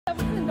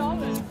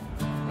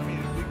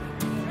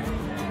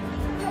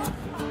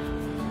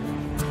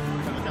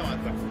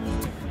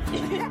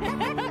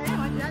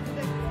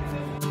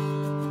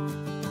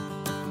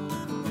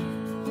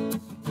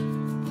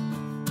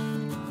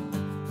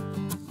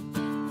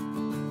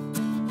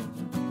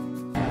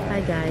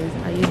Hi guys,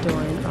 how you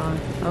doing? I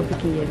hope you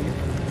can hear me.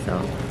 So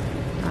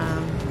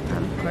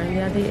I'm currently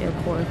at the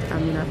airport.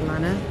 I'm in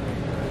Atlanta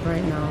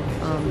right now.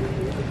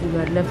 We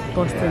had left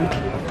Boston to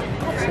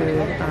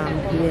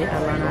here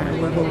Atlanta,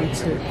 and we're going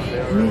to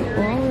New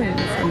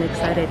Orleans. I'm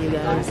excited, you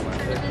guys.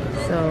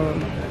 So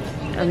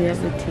I'm here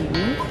with TV,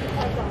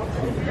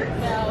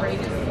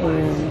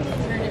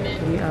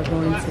 and we are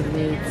going to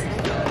meet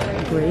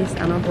Grace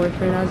and her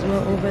boyfriend as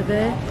well over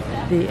there.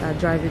 They are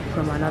driving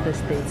from another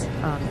state,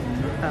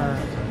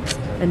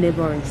 a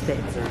neighboring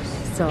state.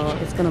 So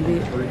it's gonna be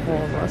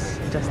four of us,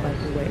 just like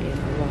we were in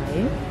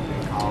Hawaii.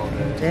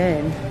 And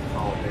then,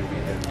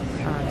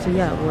 so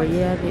yeah, we're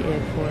here at the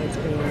airport,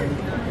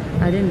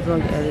 and I didn't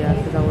vlog earlier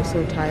because I was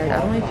so tired. I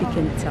don't know if you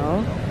can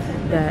tell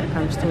that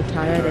I'm still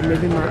tired, and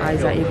maybe my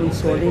eyes are even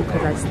swollen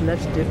because I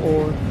slept the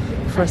whole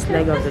first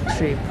leg of the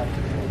trip.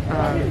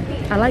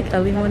 I like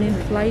early morning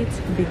flights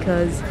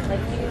because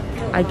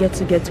I get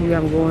to where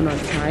I'm going on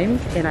time,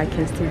 and I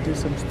can still do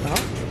some stuff.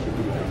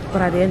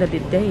 But at the end of the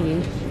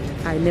day,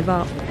 I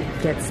never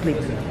get sleep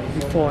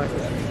before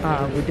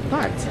we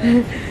depart.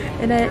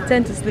 And I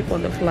tend to sleep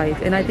on the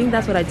flight. And I think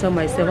that's what I tell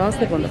myself. I'll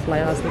sleep on the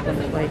flight, I'll sleep on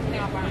the flight.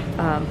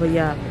 But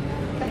yeah,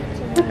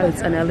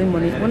 it's an early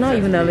morning. Well, not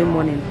even early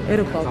morning, 8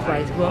 o'clock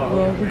flight.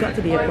 Well, we got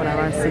to the airport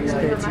around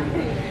 6:30.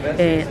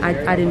 And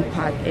I didn't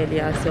park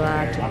earlier, so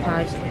I had to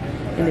park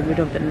in the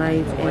middle of the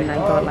night, and I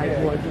got like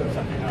what,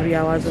 3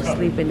 hours of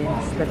sleep, and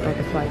then slept on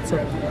the flight. So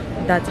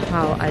that's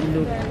how I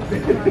look,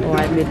 or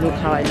I may look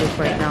how I look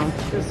right now.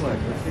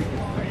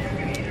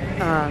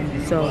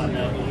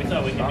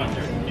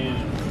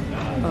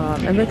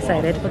 I'm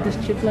excited for this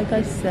trip, like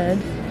I said,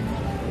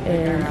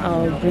 and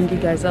I'll bring you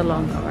guys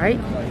along. All right.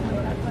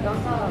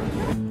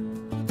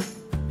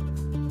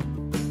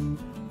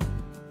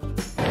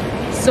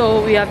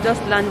 So we have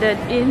just landed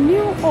in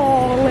New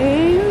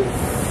Orleans,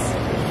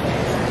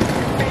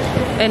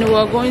 and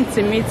we're going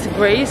to meet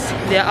Grace.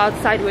 They're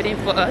outside waiting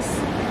for us.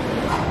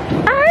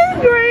 Hi,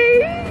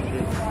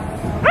 Grace!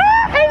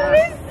 Ah, I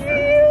miss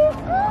you!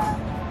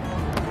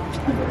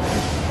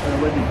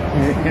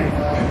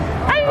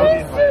 I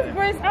miss you,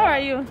 Grace. How are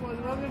you?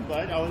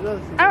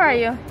 How are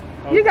you?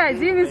 You guys,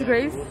 do you miss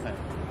Grace?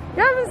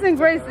 You haven't seen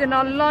Grace in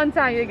a long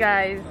time, you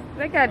guys.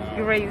 Look at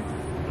Grace.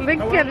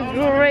 Look at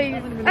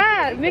Grace.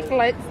 Ah, milk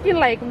like skin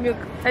like milk.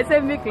 I say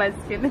milk like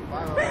skin.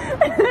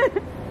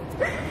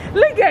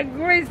 Look at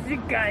Grace, you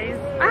guys.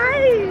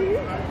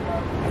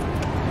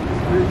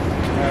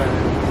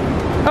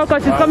 Oh,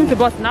 because she's coming to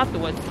Boston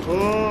afterwards.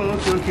 Oh,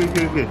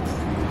 okay.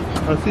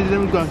 I'll see, let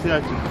me go and see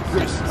her.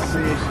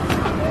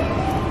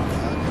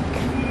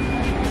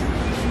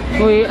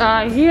 We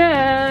are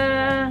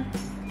here.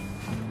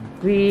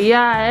 We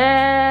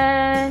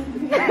are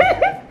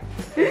here.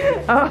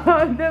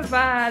 Oh, the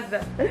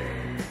bad.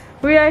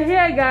 We are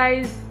here,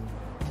 guys.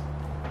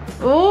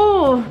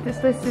 Oh, this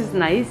place is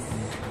nice.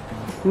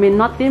 May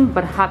nothing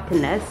but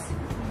happiness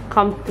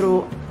come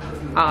through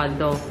our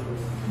door.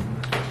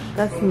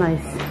 That's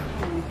nice.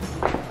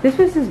 This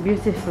place is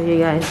beautiful, you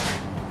guys.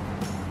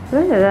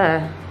 Look at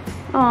that.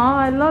 Oh,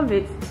 I love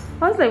it.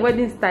 How's like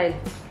wedding style?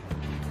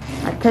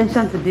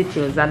 Attention to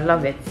details. I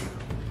love it.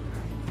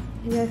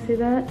 You guys see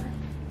that?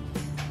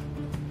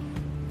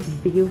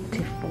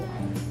 Beautiful.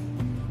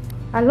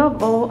 I love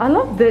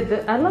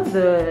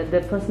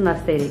the person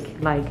aesthetic.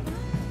 Like,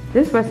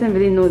 this person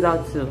really knows how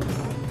to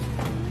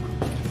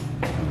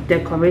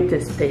decorate a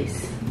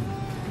space.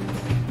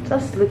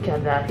 Just look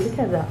at that. Look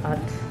at that art.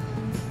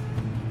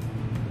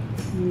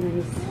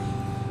 Nice.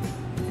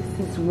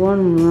 This is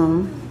one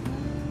room.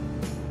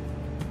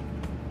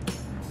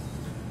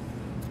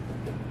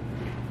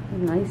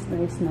 Nice.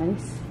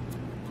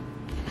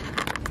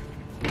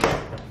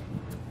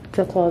 It's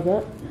a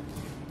closet.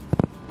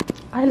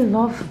 I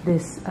love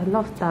this. I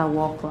love that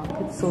wall clock.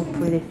 It's so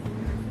pretty.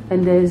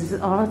 And there's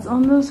art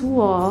on this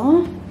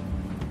wall.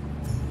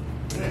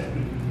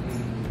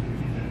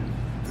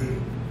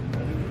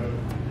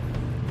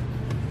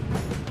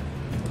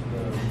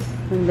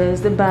 And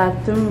there's the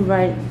bathroom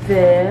right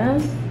there.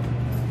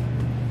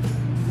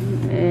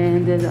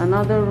 And there's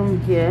another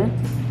room here.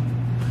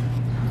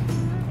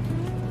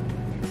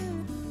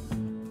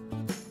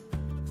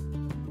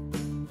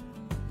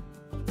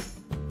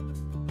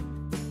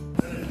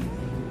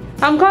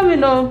 I'm coming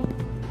though.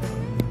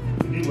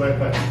 You need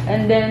Wi-Fi.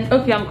 And then,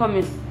 okay, I'm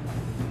coming.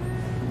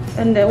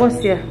 And then, what's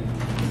here?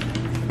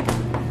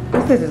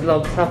 This place is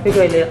locked. I'll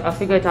figure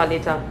it out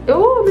later.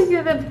 Oh, look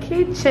at the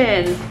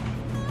kitchen.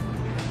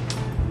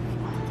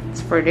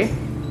 It's pretty.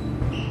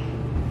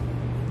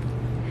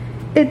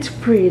 It's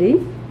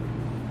pretty.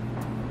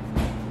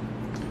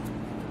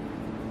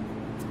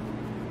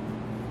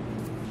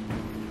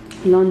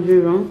 Laundry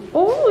room.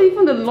 Oh,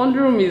 even the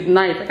laundry room is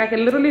nice. Like, I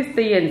can literally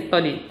stay here and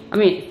study. I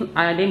mean,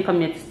 I didn't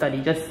come here to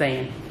study, just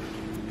saying.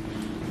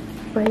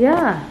 But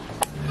yeah.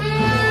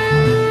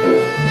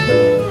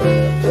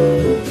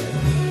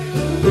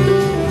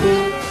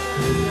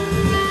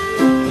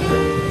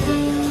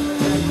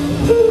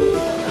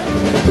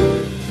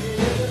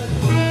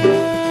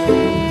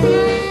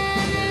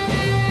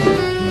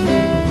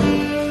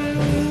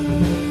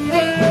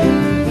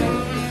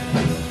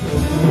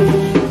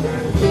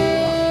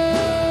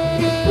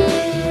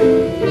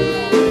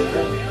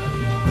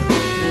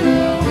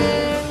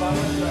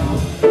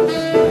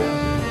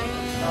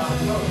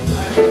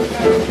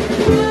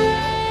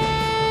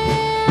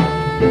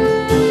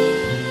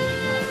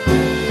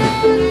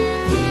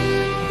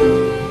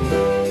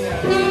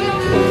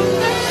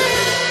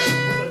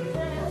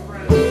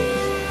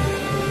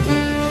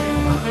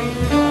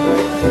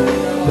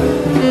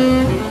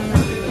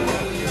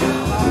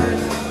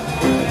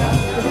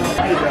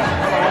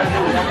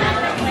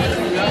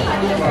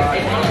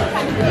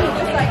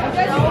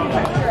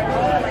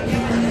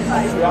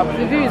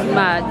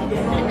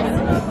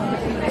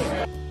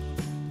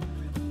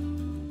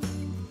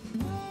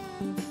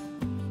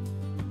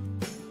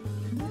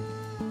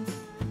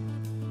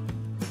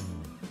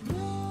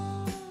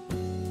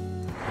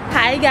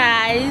 Hi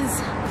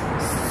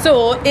guys,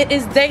 so it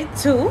is day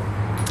 2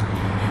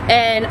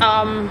 and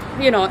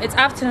you know, it's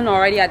afternoon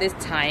already at this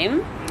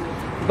time,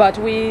 but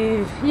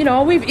we've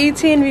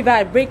eaten, we've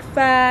had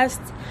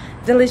breakfast,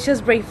 delicious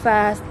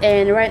breakfast,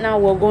 and right now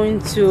we're going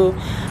to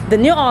the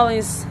New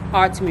Orleans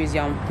Art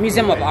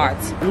Museum of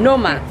Art,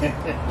 NOLA.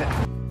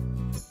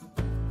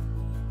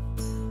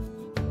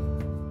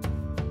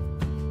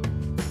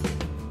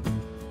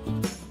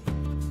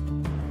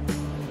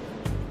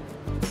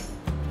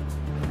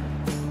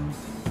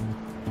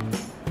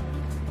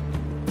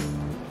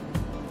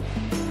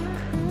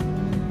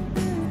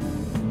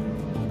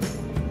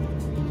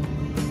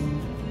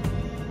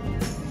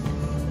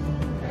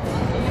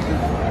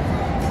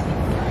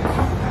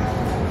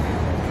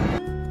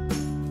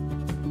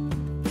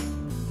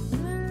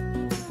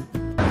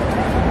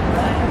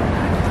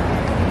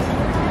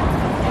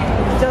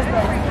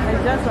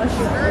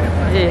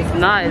 It's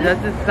not, it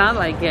doesn't sound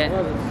like it.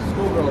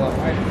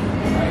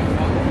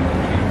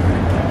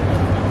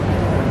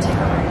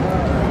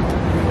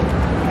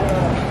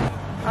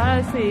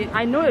 Honestly,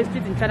 I know a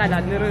street in China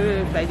that literally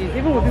looks like this.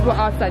 Even with people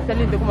outside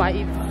telling them to come and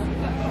eat.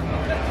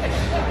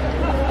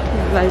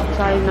 It's like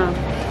China.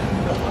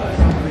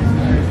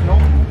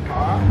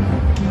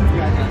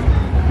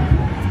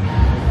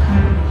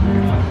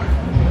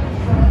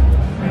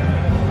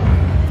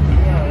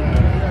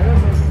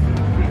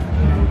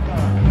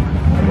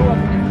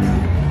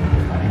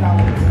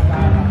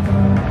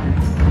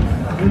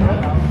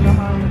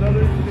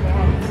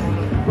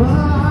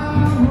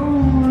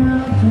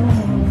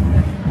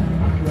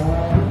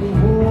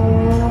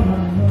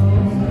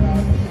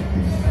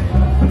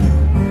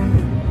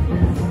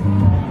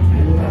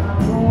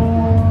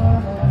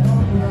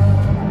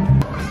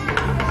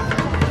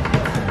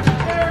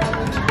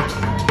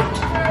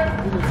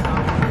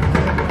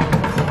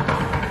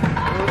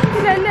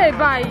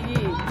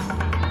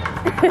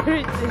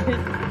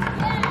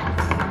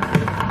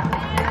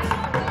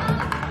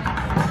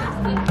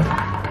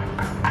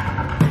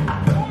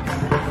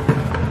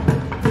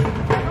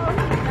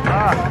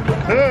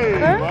 Hey,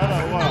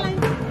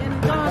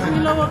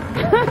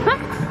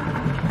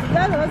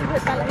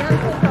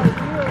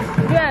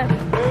 yeah.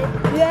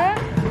 Yeah.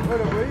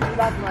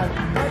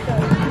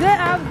 They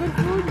have good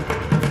food.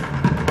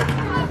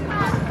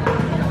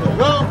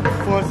 Well,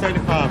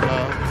 $4.75,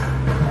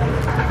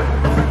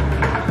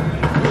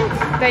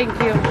 Thank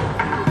you.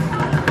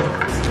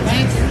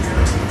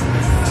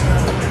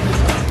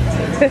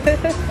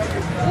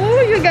 Oh,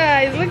 you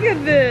guys, look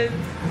at this.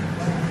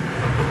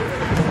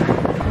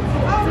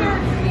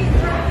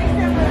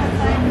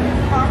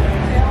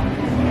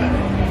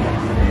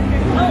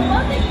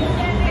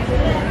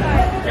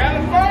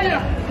 California!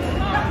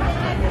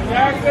 You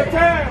have a good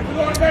time. We're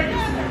going to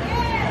Vegas.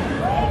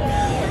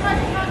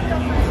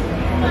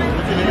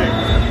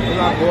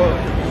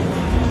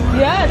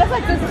 Yeah, that's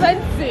like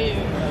expensive.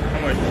 How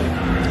much?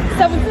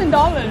 $17. I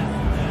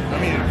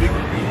mean, it's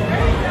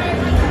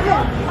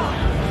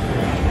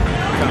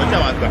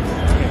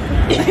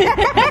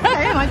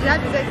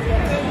big.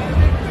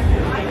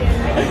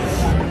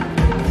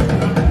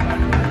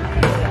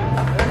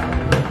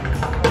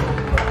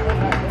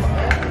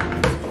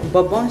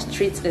 Bourbon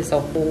Street is a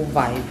whole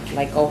vibe,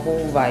 like a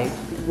whole vibe.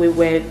 We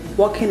were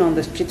walking on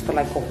the street for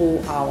like a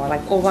whole hour,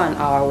 like over an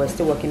hour. We're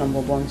still walking on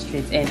Bourbon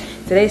Street, and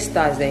today's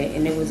Thursday,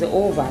 and it was a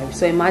whole vibe.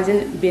 So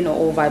imagine being a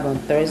whole vibe on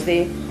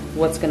Thursday,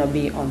 what's gonna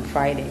be on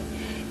Friday.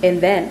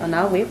 And then on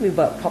our way, we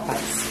bought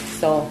Popeyes.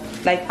 So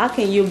like, how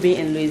can you be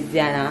in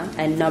Louisiana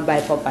and not buy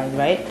Popeyes,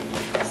 right?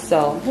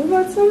 So we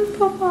bought some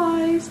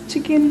Popeyes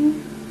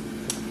chicken.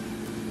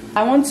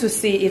 I want to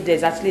see if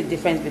there's actually a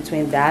difference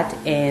between that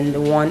and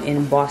the one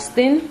in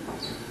Boston,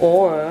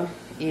 or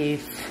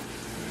if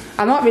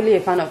I'm not really a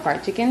fan of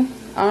fried chicken.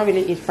 I don't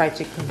really eat fried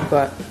chicken,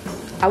 but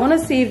I want to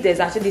see if there's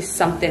actually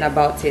something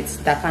about it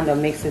that kind of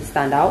makes it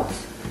stand out,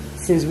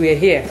 since we're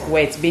here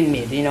where it's been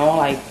made, you know,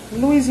 like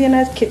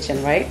Louisiana's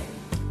kitchen, right?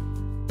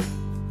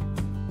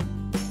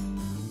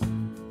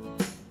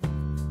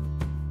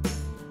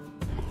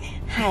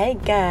 Hi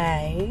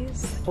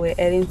guys, we're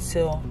heading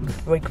to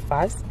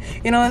breakfast.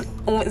 You know,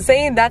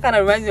 saying that kind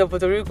of reminds me of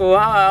Puerto Rico,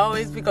 how I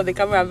always pick up the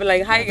camera and be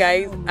like, hi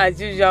guys, as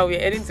usual, we're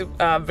heading to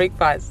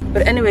breakfast.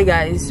 But anyway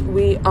guys,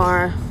 we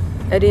are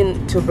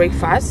heading to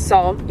breakfast,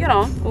 so you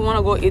know, we want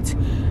to go eat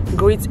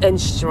grits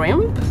and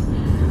shrimp.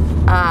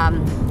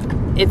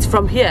 It's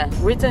from here.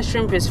 Grits and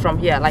shrimp is from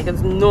here, like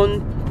it's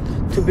known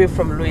to be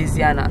from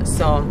Louisiana.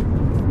 So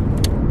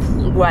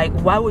like,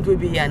 why would we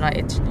be here and not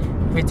eat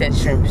grits and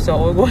shrimp? So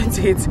we're going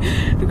to eat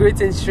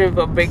grits and shrimp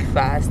for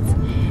breakfast,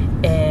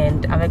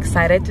 and I'm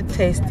excited to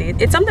taste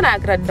it. It's something I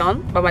could have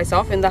done by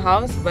myself in the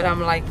house, but I'm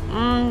like,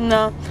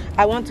 no,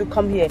 I want to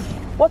come here.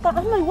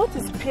 I'm like, what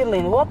is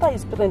spilling? Water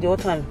is spilling the whole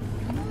time.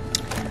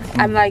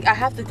 I'm like, I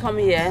have to come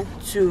here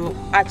to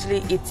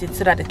actually eat it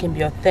so that it can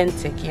be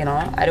authentic, you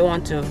know. I don't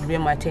want to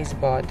ruin my taste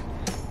bud.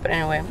 But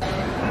anyway,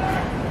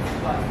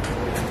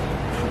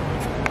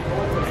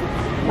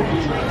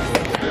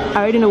 I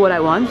already know what I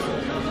want,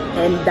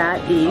 and that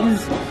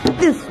is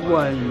this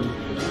one.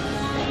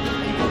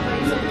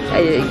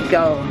 There you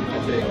go.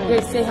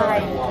 Okay, say hi.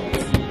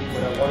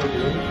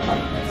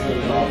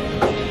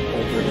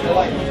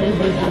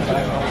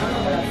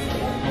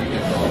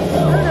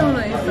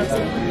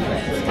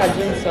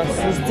 Cajun sauce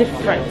is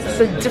different. It's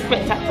a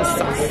different type of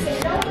sauce.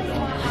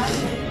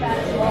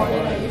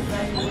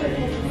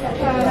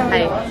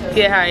 Hi.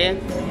 Yeah, how are you?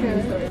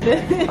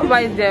 How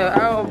about you?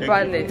 I'll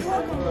ban it.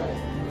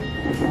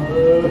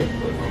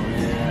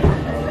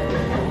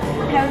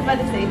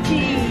 Everybody say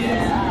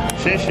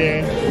cheese.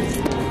 Shin.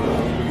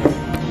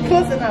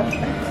 Close enough.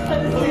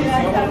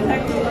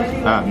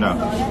 Ah, no.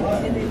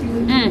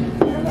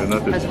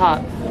 It's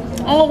hot.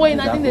 Oh wait,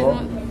 I think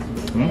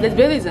there's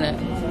Baileys in it.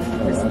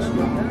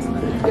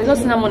 There's no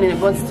cinnamon in it,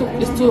 but it's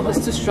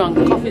too strong.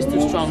 The coffee is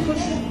too strong.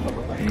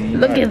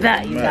 Look at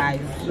that, you guys.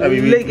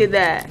 Look at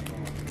that.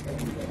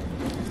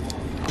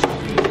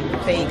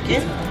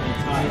 Bacon.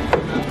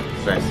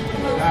 Thanks.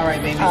 All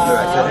right, baby.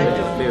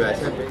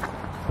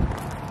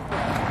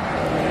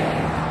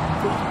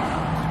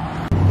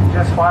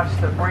 Just watch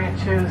the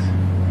branches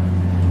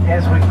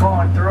as we're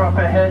going through up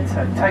ahead. It's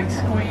a tight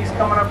squeeze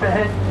coming up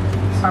ahead.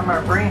 Some of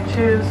the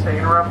branches, they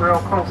can rub real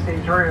close to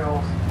these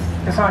rails.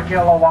 It's on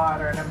yellow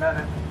water in a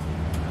minute.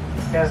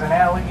 There's an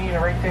alligator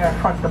right there in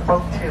front of the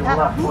boat to the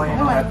left laying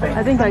on that thing.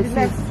 I think I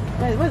see.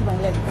 Where's my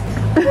leg?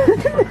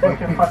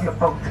 Look in front of the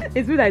boat.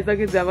 It's me that's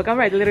talking to them. My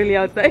camera is literally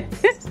outside.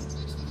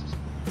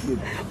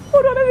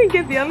 Hold on, let me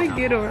get the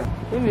alligator.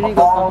 A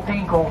bald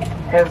eagle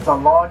has the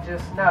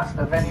largest nest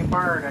of any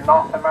bird in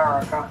North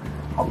America.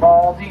 A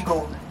bald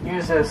eagle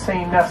uses the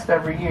same nest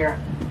every year.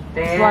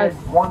 They add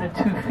 1 to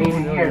 2 feet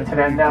a year to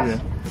their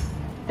nest.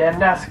 Their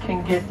nest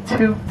can get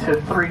 2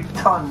 to 3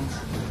 tons.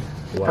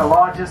 Wow. The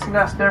largest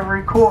nest ever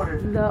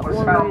recorded That was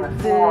one found right in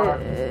Florida.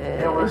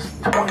 there. It was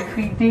 20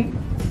 feet deep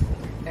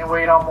and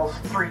weighed almost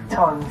 3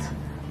 tons.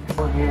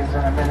 We'll use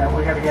in a minute.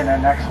 We got to get in the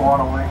next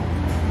waterway.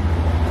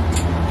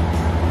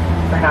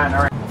 Behind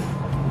her.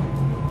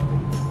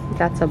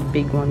 That's a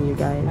big one, you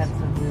guys.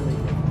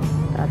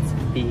 That's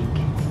big.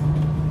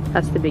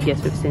 That's the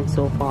biggest we've seen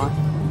so far.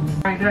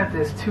 Right there,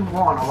 there's 2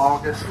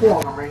 waterlogs. There's 4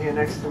 of them right here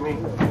next to me.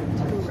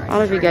 I don't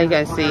know if you guys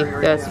can see,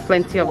 there's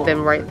plenty of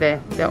them right there.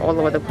 They're all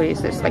over the place.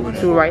 There's like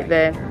 2 right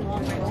there.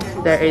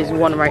 There is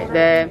 1 right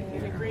there.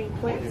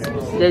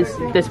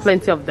 There's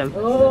plenty of them.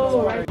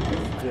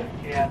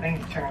 Yeah, they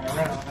can turn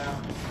around now.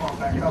 Come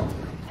back up.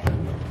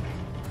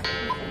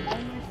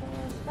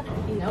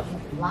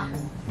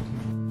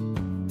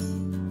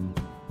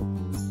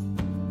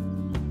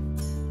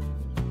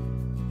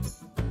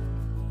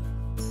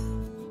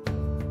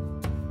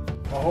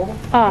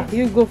 Ah,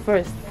 you go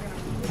first.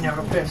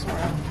 Never pissed,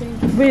 man.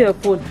 Bring your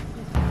food.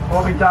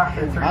 We'll be docked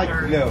at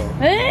 3:30.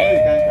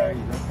 Hey!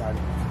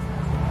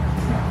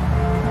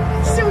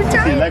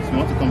 He likes me.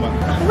 Want to come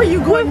back? Where you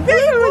going? Where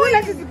you going?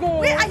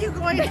 Where Where are you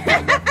going? Is it?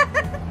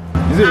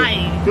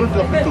 Don't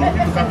drop it. If you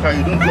can't carry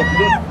it, don't drop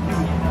it.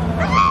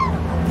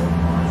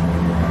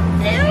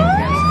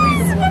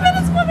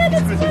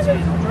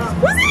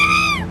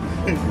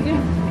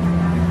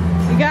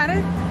 You got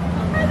it?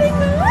 I think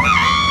so.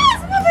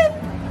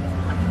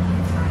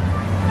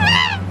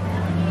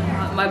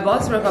 My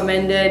boss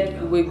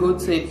recommended we go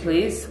to a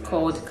place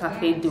called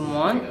Café Du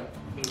Monde.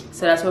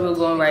 So that's where we're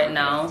going right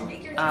now.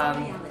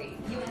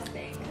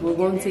 We're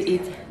going to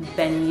eat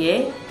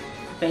beignet.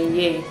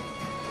 Beignet.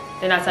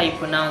 Then that's how you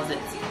pronounce it.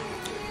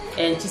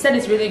 And she said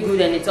it's really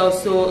good, and it's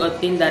also a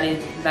thing that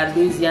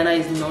Louisiana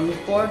is known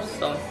for.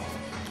 So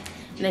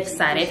I'm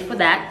excited for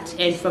that.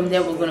 And from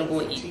there we're gonna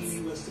go eat.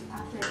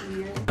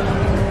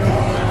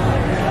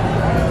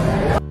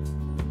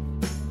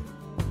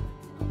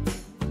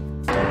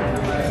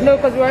 No,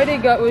 because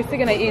we're still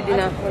gonna eat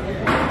dinner.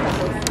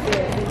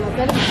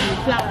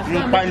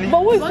 But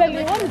who is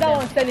selling? What is that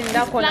one selling in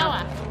that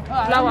corner?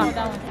 Flour.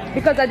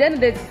 Because at the end of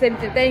the same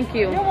thing. Thank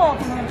you.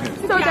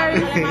 So there is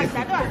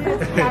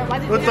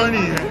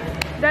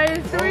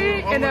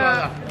 3 in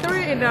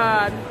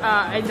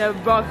a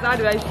box. How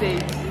do I say?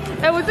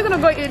 And we're still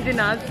gonna go eat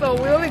dinner. So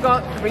we only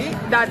got 3.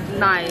 That's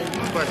 9.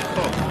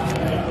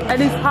 And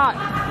it's hot.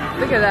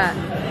 Look at that.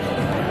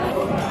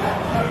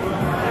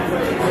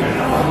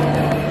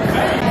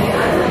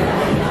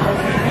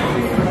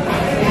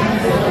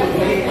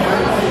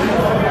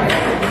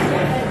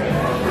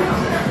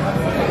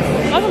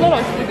 That's a lot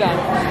of sugar.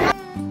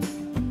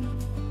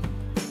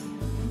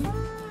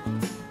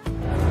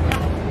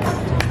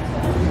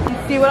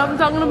 See what I'm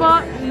talking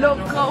about?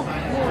 Local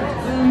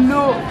food.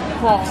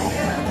 Local.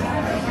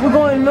 We're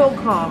going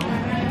local.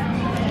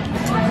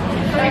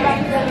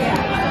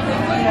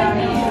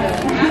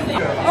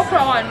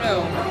 Okra one, no.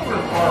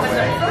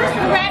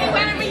 Ready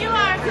whenever you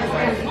are.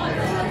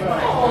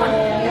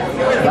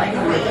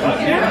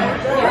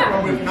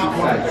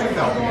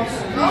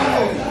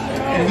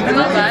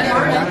 Not bad.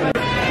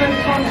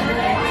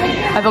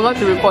 I forgot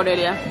to record it,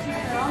 yeah.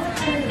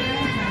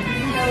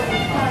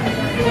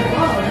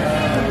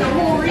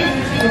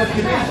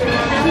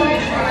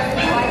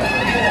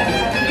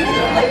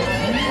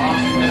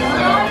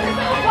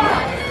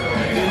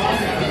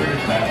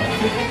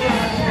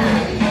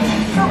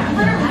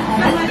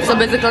 So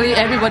basically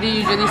everybody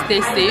usually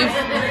stays safe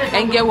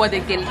and get what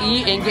they can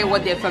eat and get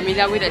what they're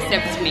familiar with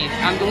except me.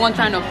 I'm the one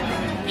trying to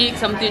eat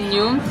something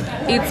new,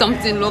 eat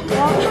something local.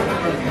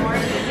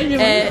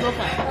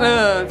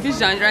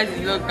 Fish and rice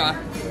is local,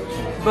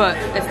 but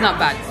it's not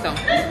bad. So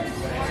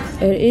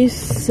it is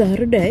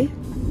Saturday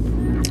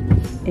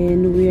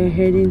and we are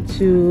heading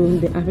to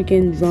the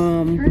African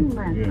Drum. Turn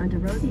left onto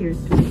Rosier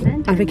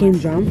Street. African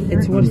Drum,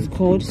 it's what it's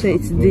called. So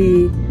it's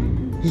the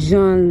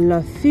Jean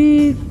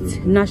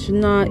Lafitte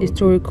National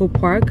Historical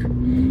Park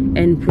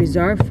and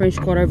Preserve French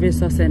Quarter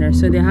Visitor Center.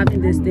 So they're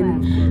having this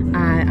thing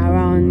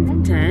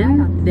around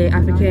 10, the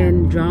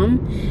African Drum,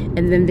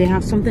 and then they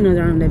have something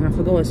around 11. I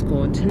forgot what it's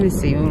called. Let me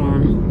see, hold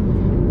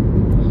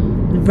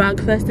on.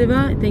 Rag Festival,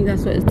 I think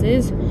that's what it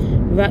is.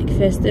 Rag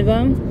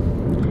Festival.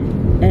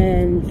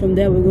 And from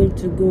there we're going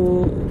to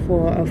go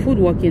for a food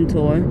walking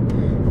tour.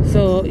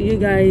 So you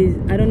guys,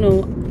 I don't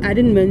know, I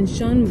didn't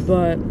mention,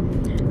 but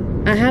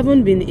I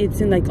haven't been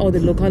eating like all the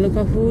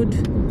local food.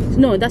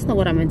 No, that's not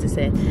what I meant to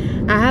say.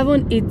 I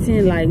haven't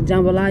eaten like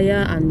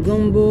jambalaya and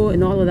gumbo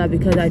and all of that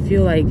because I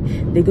feel like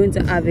they're going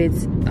to have it,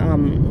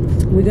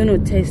 we're going to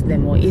taste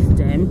them or eat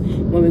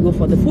them when we go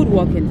for the food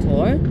walking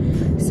tour.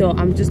 So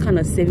I'm just kind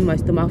of saving my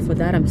stomach for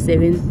that. I'm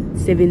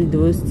saving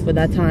those for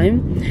that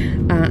time,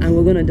 and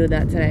we're going to do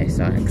that today.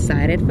 So I'm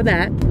excited for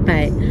that. All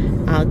right,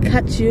 I'll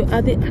catch you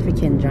at the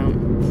African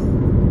Drum.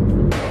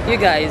 you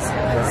guys,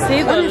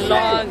 see the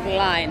long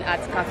line at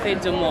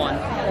Café Du Monde.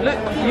 Look,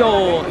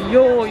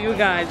 yo, you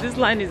guys, this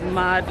line is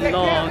mad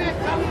long.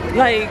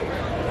 Like,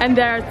 and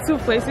there are two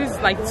places,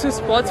 like two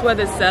spots where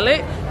they sell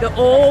it. The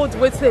old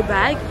way to the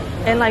back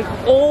and like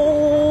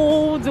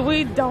all the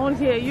way down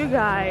here, you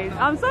guys.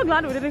 I'm so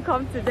glad we didn't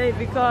come today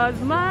because,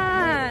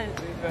 man,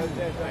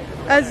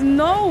 there's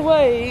no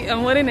way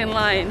I'm waiting in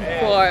line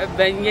for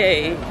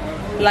beignet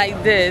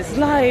like this.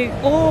 Like,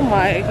 oh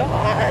my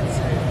god,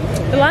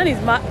 the line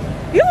is mad.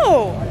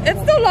 Yo, it's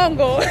still long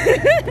though.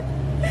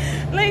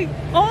 Like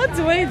all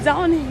the way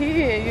down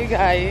here, you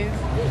guys,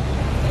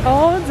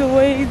 all the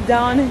way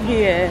down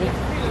here.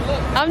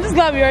 I'm just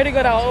glad we already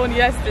got our own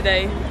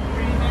yesterday.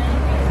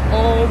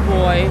 Oh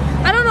boy,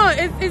 I don't know,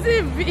 it's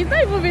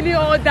not even really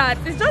all that.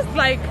 It's just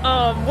like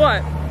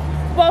what,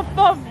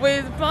 puff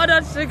with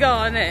powdered sugar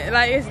on it.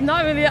 Like, it's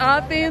not really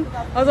our thing.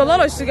 There's a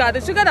lot of sugar. The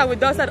sugar that we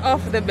dusted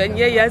off the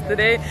beignet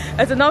yesterday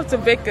is enough to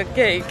bake a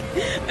cake.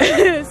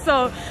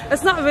 So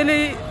it's not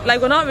really,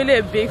 like, we're not really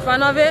a big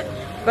fan of it,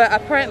 but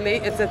apparently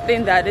it's a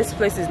thing that this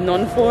place is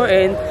known for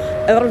and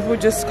a lot of people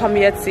just come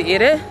here to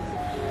eat it.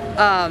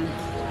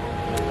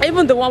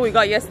 Even the one we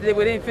got yesterday,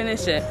 we didn't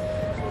finish it.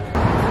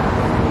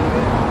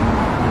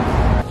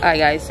 Alright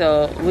guys,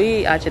 so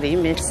we actually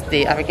missed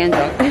the African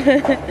Drum.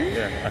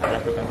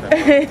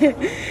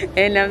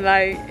 And I'm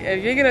like,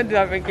 if you're gonna do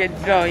African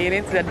Drum, you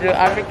need to do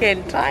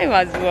African time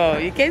as well.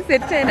 You can't say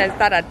 10 and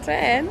start at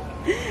 10.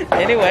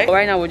 Anyway,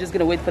 right now we're just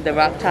gonna wait for the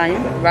Ragtime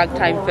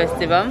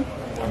Festival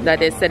that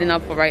they're setting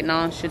up for right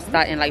now. Should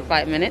start in like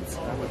 5 minutes.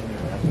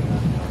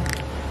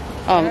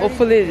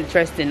 Hopefully it's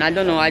interesting. I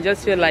don't know, I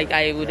just feel like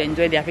I would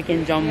enjoy the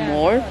African Drum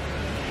more.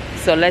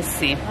 So let's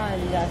see.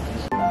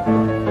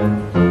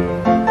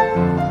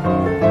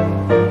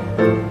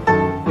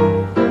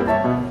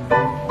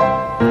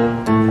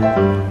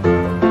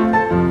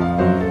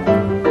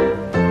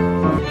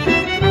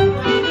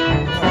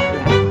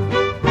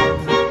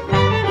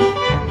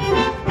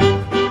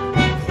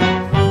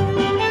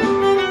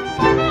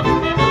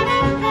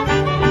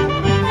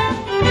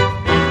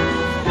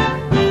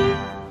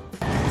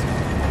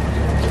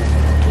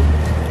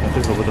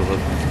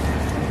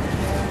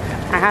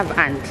 I have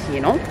ant, you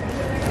know.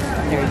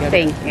 There you go.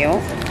 Thank you.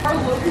 Are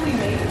locally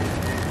made.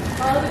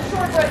 The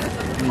shortbread is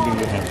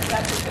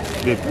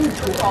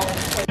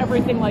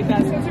everything like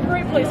that. So it's a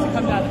great place to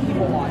come down and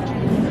people watch.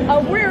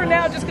 We're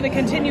now just going to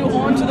continue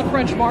on to the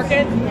French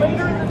market.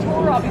 Later in the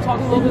tour, I'll be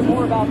talking a little bit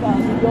more about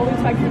the building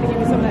sector to give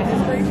you some of that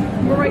history.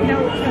 But right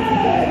now, we're going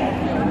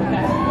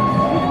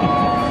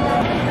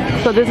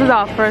to So this is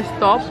our first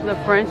stop, the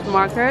French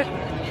market.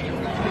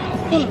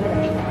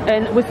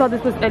 And we saw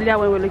this place earlier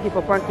when we were looking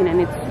for parking, and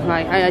it's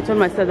like I told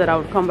myself that I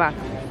would come back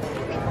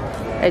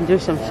and do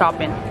some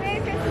shopping.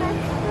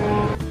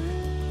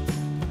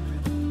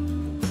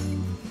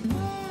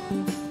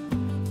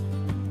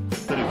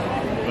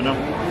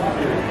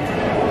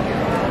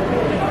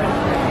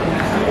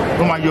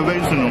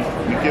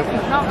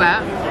 Not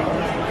bad.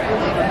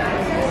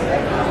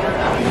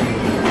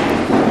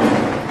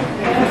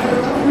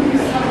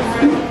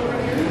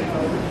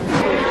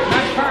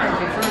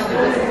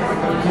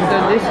 So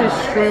this is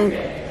shrimp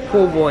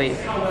po' boy. If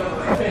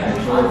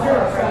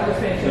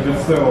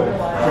it's still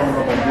showing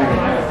up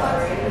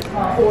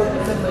on Google.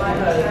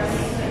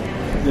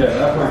 Yeah,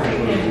 that place is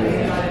really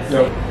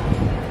good.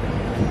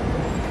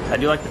 I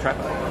do like the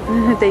tripod.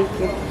 Thank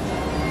you.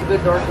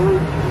 Good dark blue.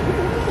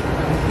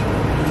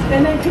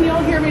 And then, can you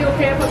all hear me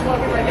okay? I put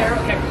plug it right there.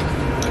 Okay.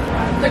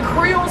 The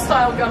Creole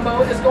style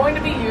gumbo is going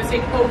to be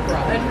using okra.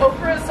 And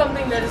okra is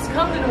something that has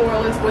come to New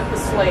Orleans with the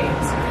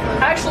slaves.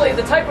 Actually,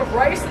 the type of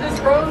rice that is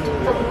grown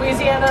from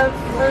Louisiana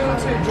through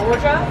to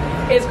Georgia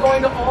is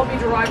going to all be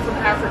derived from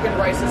African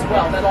rice as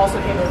well. That also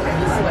came over in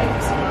the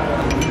slaves.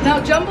 Now,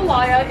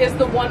 jambalaya is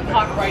the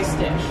one-pot rice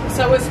dish.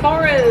 So as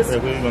far as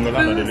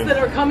foods that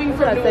are coming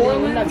from New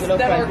Orleans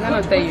that are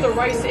cooked with the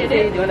rice in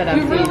it,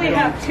 we really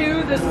have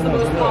two. This is the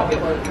most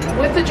popular.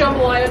 With the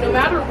jambalaya, no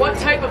matter what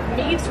type of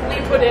meat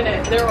we put in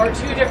it, there are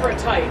two different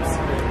types,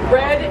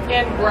 red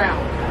and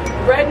brown.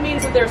 Red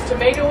means that there's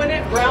tomato in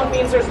it, brown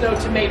means there's no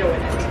tomato in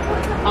it.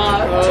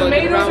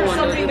 Tomatoes are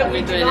something that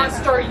we do not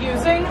start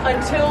using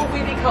until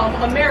we become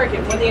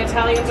American, when the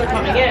Italians are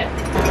coming in.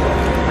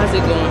 How's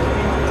it going?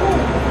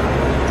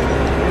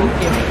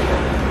 Thank you.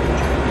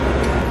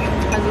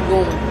 How's it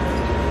going?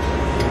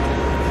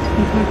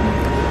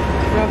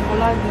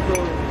 How's it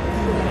going?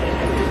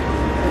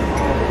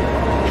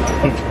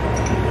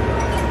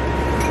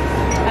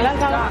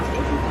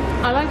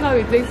 I like how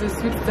it takes a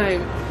sweet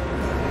time.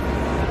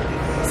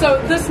 So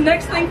this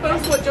next thing,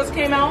 folks, what just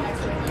came out,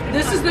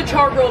 this is the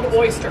char-grilled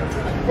oyster.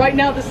 Right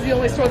now, this is the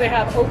only store they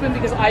have open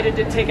because Ida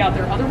did take out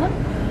their other one.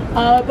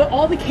 But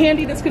all the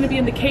candy that's going to be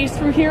in the case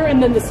through here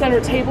and then the center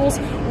tables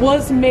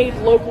was made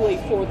locally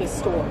for this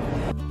store.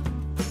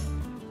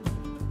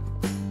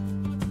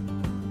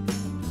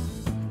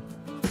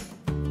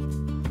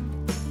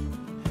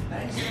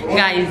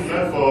 Guys.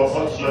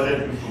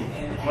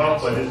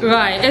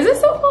 Right, is it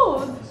so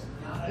cold?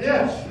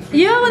 Yes.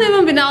 You haven't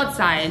even been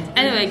outside.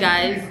 Anyway,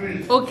 guys.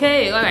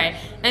 Okay, alright.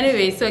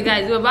 Anyway, so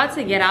guys, we're about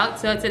to get out.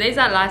 So today's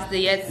our last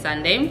day, it's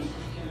Sunday.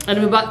 And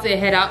we're about to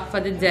head out for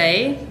the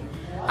day.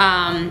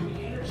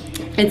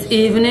 It's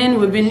evening.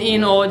 We've been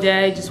in all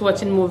day just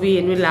watching movie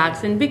and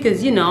relaxing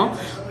because, you know,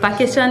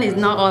 vacation is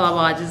not all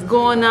about just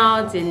going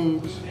out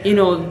and, you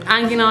know,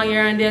 hanging out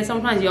here and there.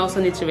 Sometimes you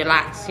also need to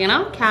relax, you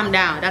know, calm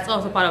down. That's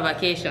also part of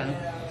vacation.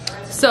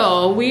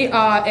 So we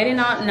are heading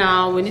out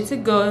now. We need to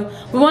go.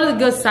 We wanted to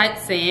go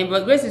sightseeing,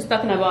 but Grace is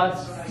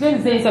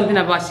saying something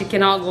about she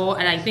cannot go,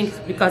 and I think it's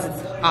because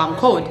it's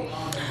cold.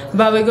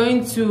 But we're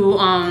going to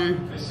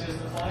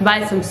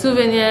buy some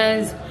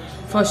souvenirs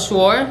for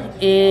sure,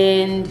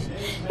 and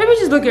maybe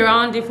just look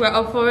around if we're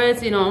up for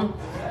it. You know,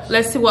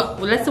 let's see what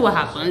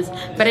happens.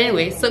 But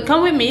anyway, so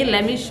come with me.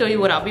 Let me show you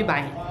what I'll be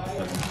buying.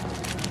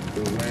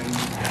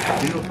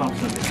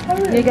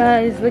 You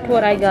guys, look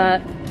what I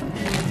got.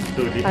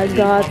 I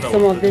got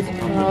some of these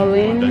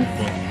pralines,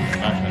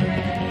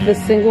 the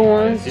single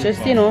ones,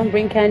 just, you know,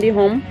 bring candy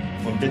home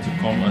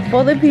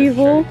for the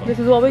people. This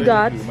is what we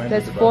got.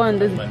 There's 4 in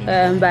this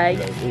bag.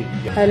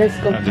 Alright, let's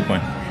go.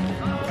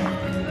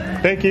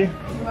 Thank you.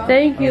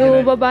 Thank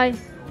you. Bye bye.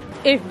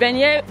 If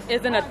beignet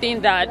isn't a thing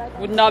that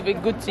would not be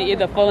good to eat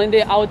the following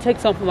day, I would take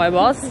some for my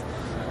boss.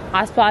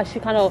 As far as she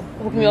kind of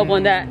hooked me up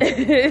on that.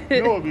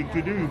 No, we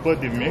could do. We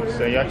bought the mix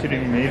and you actually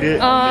made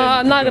it.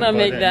 I'm not gonna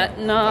make that.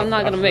 No, I'm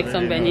not gonna make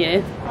some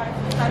beignet.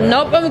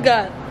 Nope, I'm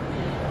good.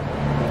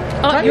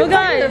 You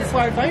guys.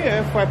 Can you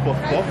air fry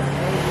puff-puff?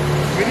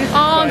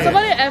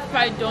 Somebody air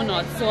fried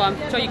donuts, so I'm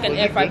sure you can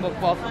air fry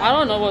puff-puff. I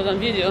don't know what's on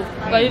video,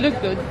 but it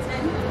looked good.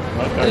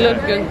 Okay. It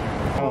looked good.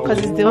 Because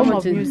it's the home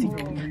of music.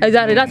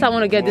 Exactly, that's how I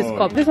want to get this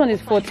cup. This one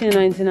is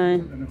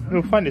 $14.99.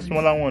 We'll find the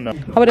smaller one now.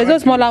 Oh, but there's a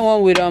smaller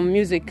one with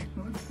music.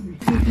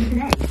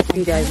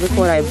 You guys, look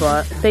what I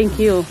bought. Thank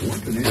you.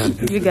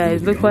 You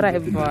guys, look what I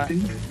bought.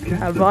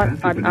 I bought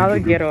an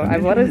alligator. I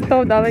bought a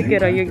stuffed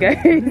alligator, you guys.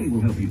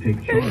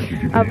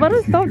 I bought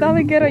a stuffed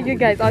alligator, you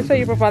guys. I'll show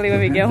you properly when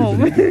we get home.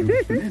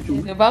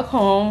 We're back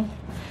home.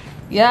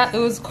 Yeah, it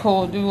was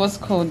cold. It was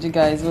cold, you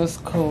guys. It was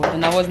cold.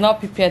 And I was not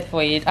prepared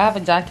for it. I have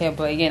a jacket,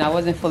 but again, I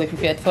wasn't fully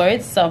prepared for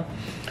it. So,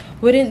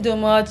 we didn't do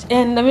much.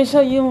 And let me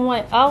show you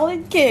my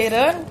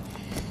alligator.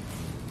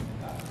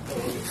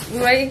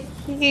 Right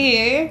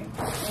here.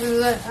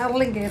 The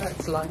alligator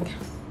slug.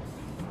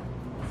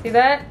 See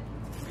that?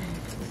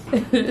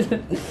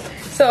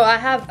 So I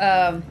have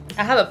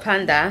a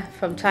panda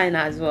from China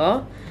as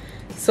well.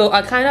 So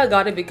I kind of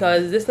got it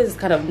because this place is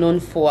kind of known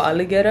for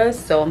alligators.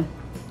 So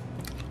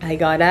I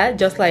got that,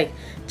 just like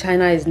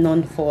China is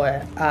known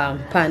for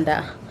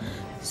panda.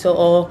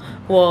 So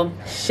well,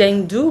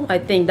 Chengdu, I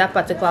think that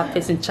particular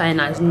place in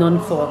China is known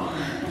for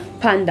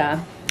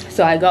panda.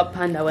 So I got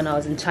panda when I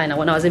was in China,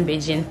 when I was in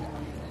Beijing,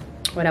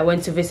 when I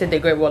went to visit the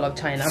Great Wall of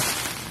China.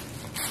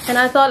 And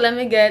I thought, let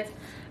me get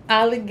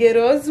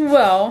alligator as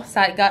well.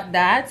 So I got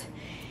that.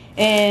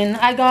 And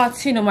I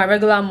got, you know, my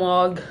regular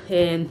mug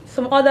and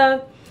some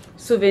other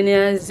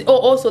souvenirs. Oh,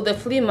 also the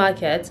flea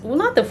market. Well,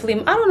 not the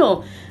flea, I don't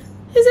know.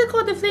 Is it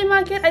called the flea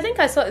market? I think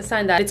I saw a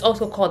sign that it's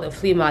also called the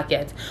flea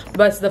market.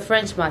 But it's the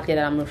French market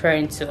that I'm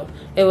referring to.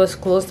 It was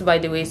closed, by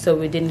the way, so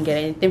we didn't get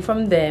anything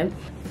from there.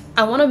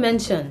 I want to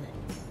mention,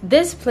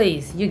 this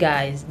place, you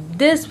guys,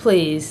 this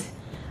place,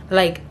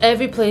 like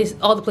every place,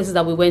 all the places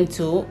that we went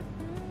to,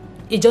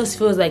 it just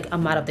feels like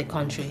I'm out of the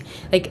country.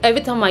 Like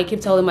every time I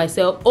keep telling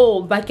myself,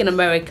 oh, back in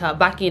America,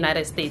 back in the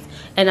United States,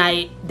 and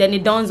then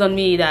it dawns on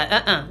me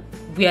that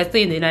we are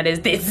still in the United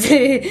States.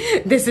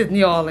 This is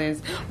New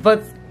Orleans.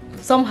 But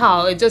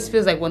somehow it just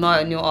feels like we're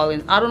not in New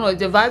Orleans. I don't know,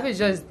 the vibe is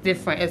just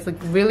different. It's like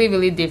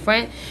really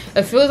different.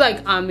 It feels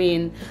like I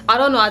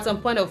don't know, at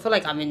some point I feel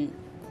like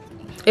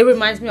it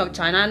reminds me of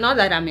China. Not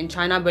that I'm in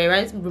China, but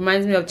it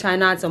reminds me of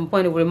China. At some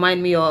point it will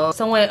remind me of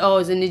somewhere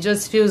else, and it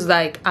just feels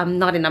like I'm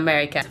not in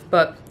America.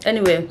 But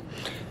anyway,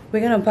 we're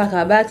gonna pack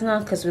our bags now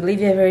because we leave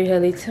here very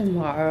early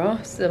tomorrow.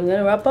 So I'm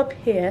gonna wrap up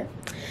here.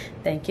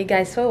 Thank you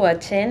guys for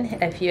watching.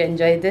 If you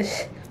enjoyed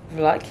this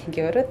vlog,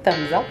 give it a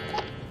thumbs up,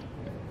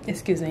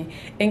 excuse me,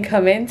 and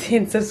comment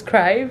and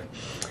subscribe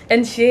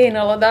and share and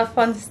all of that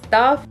fun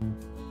stuff.